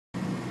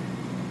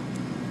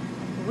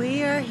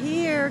We are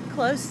here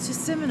close to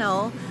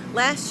Seminole.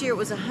 Last year it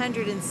was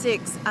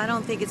 106. I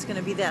don't think it's going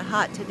to be that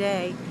hot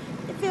today.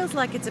 It feels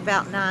like it's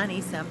about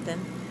 90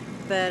 something.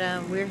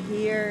 But we're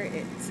here.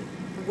 It's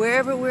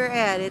wherever we're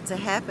at, it's a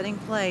happening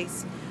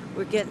place.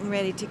 We're getting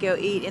ready to go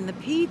eat in the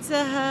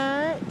Pizza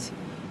Hut.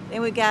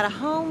 Then we got a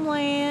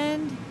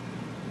Homeland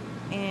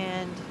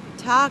and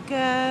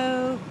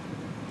taco,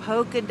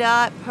 polka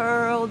dot,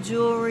 pearl,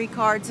 jewelry,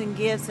 cards and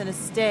gifts, and a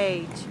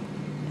stage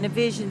and a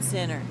vision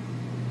center.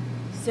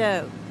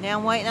 So now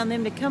I'm waiting on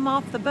them to come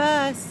off the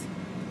bus.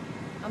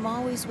 I'm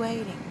always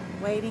waiting.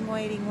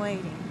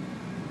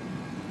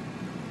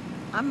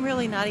 I'm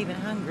really not even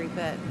hungry,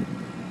 but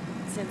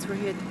since we're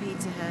here at the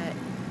Pizza Hut,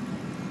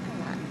 I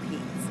like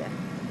pizza.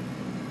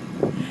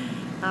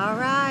 All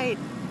right,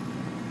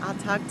 I'll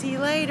talk to you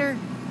later.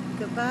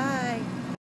 Goodbye.